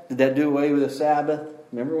rest, did that do away with the Sabbath?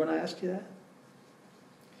 Remember when I asked you that?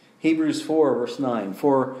 Hebrews 4, verse 9.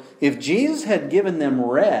 For if Jesus had given them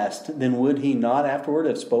rest, then would He not afterward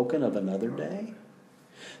have spoken of another day?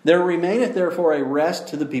 There remaineth therefore a rest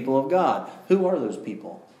to the people of God. Who are those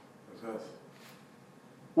people?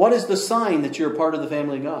 What is the sign that you're a part of the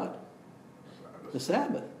family of God? The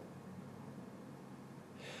Sabbath.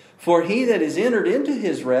 For he that is entered into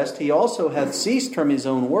his rest, he also hath ceased from his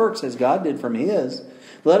own works, as God did from his.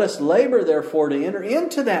 Let us labor therefore to enter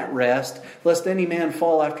into that rest, lest any man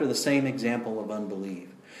fall after the same example of unbelief.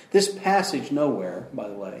 This passage nowhere, by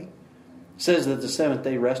the way, says that the seventh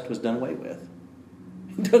day rest was done away with.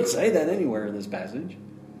 It doesn't say that anywhere in this passage.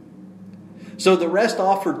 So the rest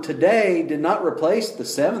offered today did not replace the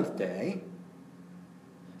seventh day.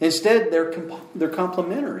 Instead, they're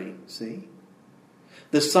complementary, see?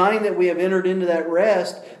 The sign that we have entered into that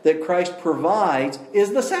rest that Christ provides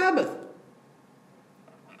is the Sabbath.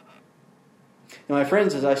 Now, my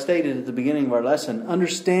friends, as I stated at the beginning of our lesson,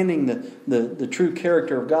 understanding the true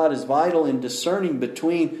character of God is vital in discerning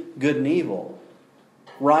between good and evil,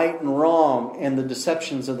 right and wrong, and the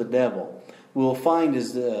deceptions of the devil. We'll find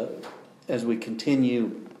as we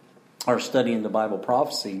continue our study into Bible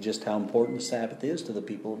prophecy just how important the Sabbath is to the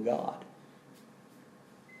people of God.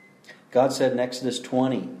 God said in Exodus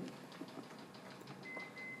 20,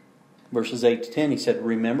 verses 8 to 10, He said,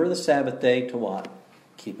 remember the Sabbath day to what?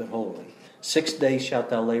 Keep it holy. 6 days shalt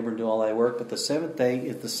thou labor and do all thy work, but the seventh day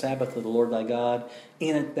is the Sabbath of the Lord thy God.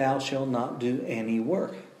 In it thou shalt not do any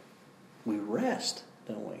work. We rest,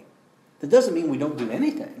 don't we? That doesn't mean we don't do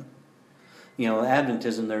anything. You know,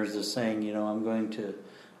 Adventism, there's this saying, I'm going to,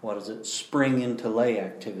 spring into lay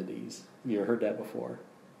activities. Have you ever heard that before?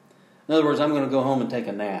 In other words, I'm going to go home and take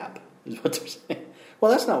a nap, is what they're saying.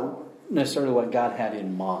 Well, that's not necessarily what God had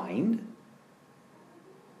in mind.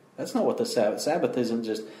 That's not what the Sabbath. Sabbath isn't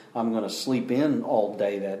just, I'm going to sleep in all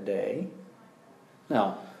day that day.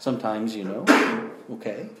 Now, sometimes,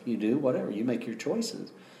 okay, you do, whatever. You make your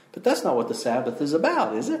choices. But that's not what the Sabbath is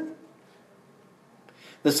about, is it?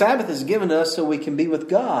 The Sabbath is given to us so we can be with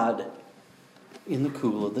God in the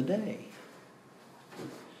cool of the day.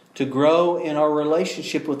 To grow in our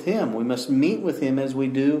relationship with Him, we must meet with Him as we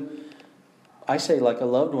do, I say, like a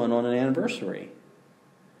loved one on an anniversary.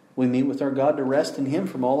 We meet with our God to rest in Him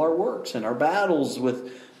from all our works and our battles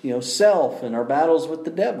with self and our battles with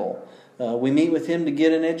the devil. We meet with Him to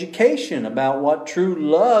get an education about what true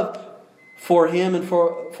love for Him and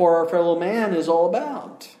for our fellow man is all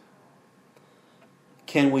about.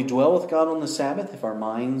 Can we dwell with God on the Sabbath if our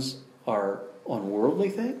minds are on worldly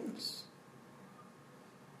things?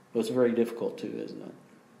 Well, it's very difficult to, isn't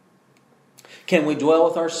it? Can we dwell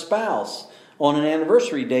with our spouse on an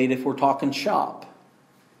anniversary date if we're talking shop?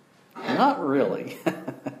 Not really.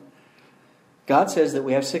 God says that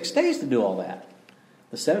we have 6 days to do all that.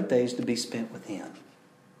 The seventh day is to be spent with Him.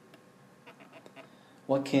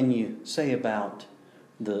 What can you say about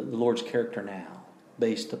the Lord's character now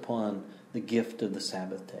based upon the gift of the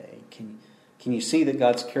Sabbath day? Can you see that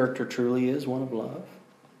God's character truly is one of love?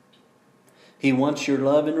 He wants your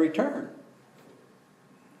love in return.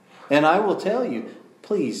 And I will tell you,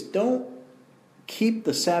 please don't keep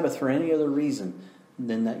the Sabbath for any other reason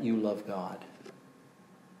than that you love God.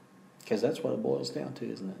 Because that's what it boils down to,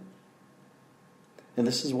 isn't it? And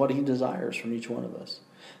this is what He desires from each one of us.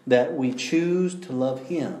 That we choose to love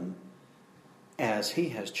Him as He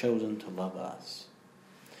has chosen to love us.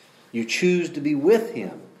 You choose to be with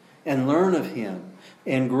Him and learn of Him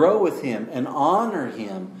and grow with Him and honor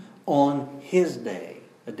Him on His day,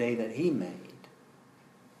 a day that He made.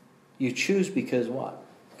 You choose because what?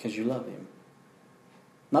 Because you love Him.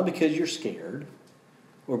 Not because you're scared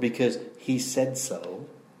or because He said so.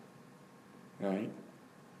 Right?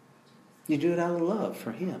 You do it out of love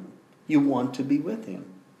for Him. You want to be with Him.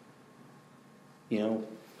 You know,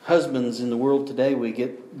 husbands in the world today, we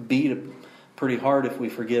get beat pretty hard if we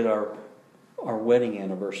forget our wedding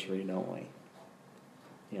anniversary, don't we?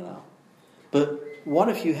 You know. But what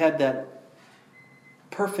if you had that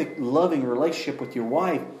perfect, loving relationship with your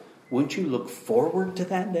wife? Wouldn't you look forward to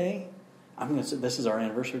that day? I'm going to say, this is our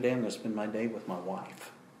anniversary day. I'm going to spend my day with my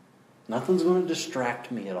wife. Nothing's going to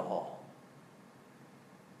distract me at all.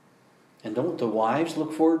 And don't the wives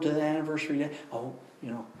look forward to the anniversary day? Oh,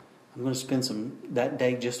 you know, I'm going to spend that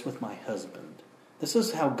day just with my husband. This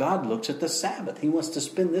is how God looks at the Sabbath. He wants to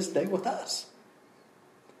spend this day with us.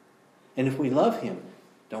 And if we love Him,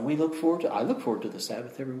 don't we look forward to? I look forward to the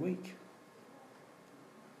Sabbath every week.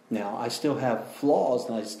 Now, I still have flaws,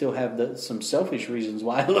 and I still have some selfish reasons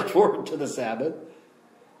why I look forward to the Sabbath.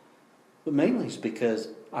 But mainly it's because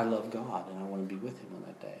I love God, and I want to be with Him on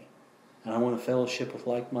that day. And I want to fellowship with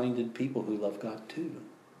like-minded people who love God too.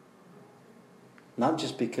 Not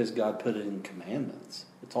just because God put it in commandments.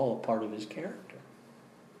 It's all a part of His character.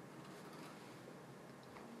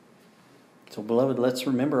 So, beloved, let's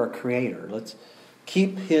remember our Creator. Let's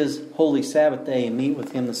keep His holy Sabbath day and meet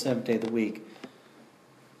with Him the seventh day of the week.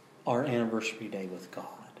 Our anniversary day with God.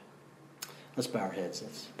 Let's bow our heads.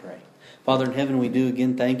 Let's pray. Father in heaven, we do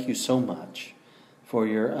again thank You so much for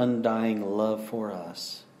Your undying love for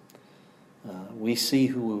us. We see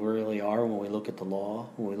who we really are when we look at the law,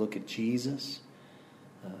 when we look at Jesus.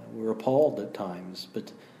 We're appalled at times,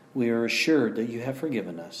 but we are assured that You have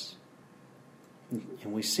forgiven us.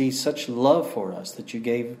 And we see such love for us that You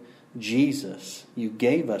gave Jesus. You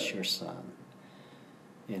gave us Your Son.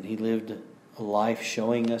 And He lived a life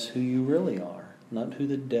showing us who You really are, not who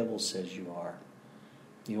the devil says You are.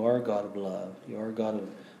 You are a God of love. You are a God of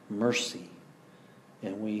mercy.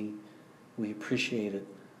 And we appreciate it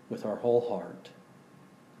with our whole heart.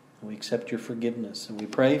 We accept Your forgiveness, and we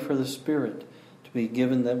pray for the Spirit to be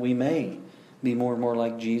given that we may be more and more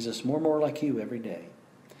like Jesus, more and more like You every day.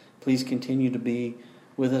 Please continue to be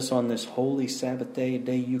with us on this holy Sabbath day, a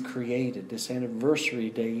day You created, this anniversary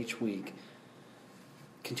day each week.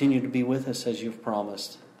 Continue to be with us as You've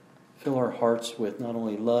promised. Fill our hearts with not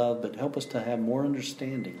only love, but help us to have more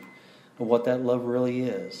understanding of what that love really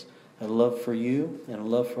is. A love for You and a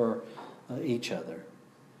love for each other.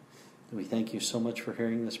 We thank You so much for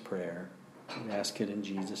hearing this prayer. We ask it in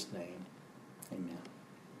Jesus' name. Amen.